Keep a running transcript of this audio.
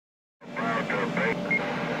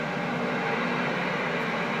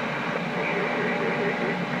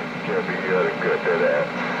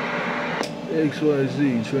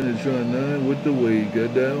XYZ Trinitron9 with the wave,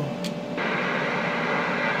 got down.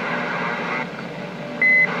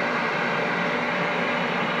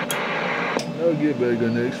 I'll get back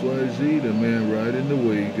on XYZ, the man riding the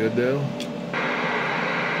wave, got down.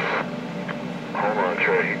 Hold on,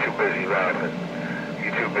 Trey, you too busy laughing.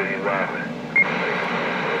 You too busy laughing.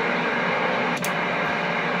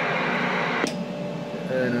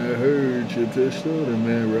 And I heard your pistol, the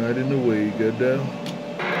man riding the wave, got down.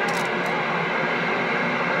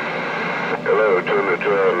 Hello,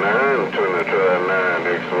 Trinitron9,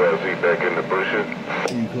 XYZ back in the bushes.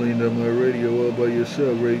 You cleaned up my radio all by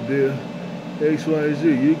yourself right there. XYZ,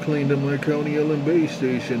 you cleaned up my County Ellen base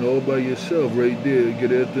station all by yourself right there.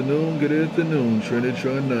 Good afternoon,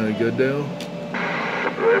 Trinitron9, got down.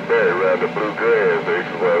 Right back around the blue grass,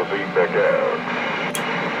 XYZ back out.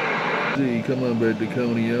 Z, come on back to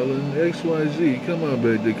County Ellen. XYZ, come on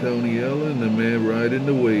back to County Ellen. The man riding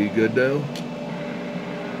the wave, got down.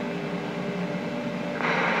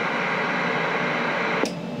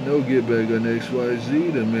 No get back on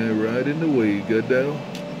XYZ, the man riding the wave, got down.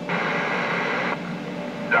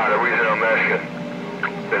 Nah, the reason I'm asking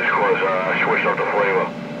is because I switched up the flavor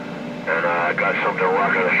and I got something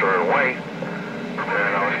rocking a certain way,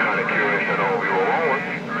 and I was kind of curious to know if you were rolling,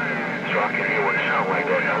 so I can hear what it sounds like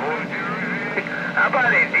that now. How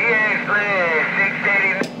about it,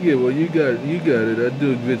 DX680? Yeah, well, you got it. I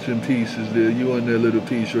do bits and pieces there. You on that little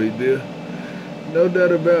piece right there. No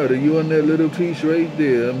doubt about it. You on that little piece right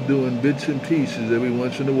there. I'm doing bits and pieces every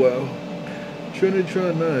once in a while.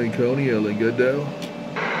 Trinitron9, County Ellen, got down.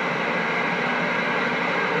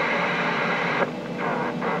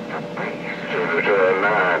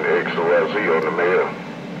 Trinitron9, XYZ on the mail.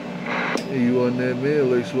 You on that mail,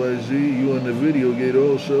 XYZ. You on the video gate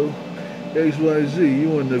also. XYZ,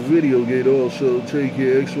 you on the video gate also. Take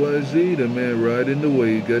care, XYZ. The man riding the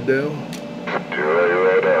wave, got down.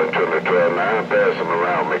 Right out, Trinitron9, pass him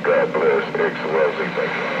around. May God bless XYZ.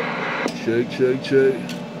 Check.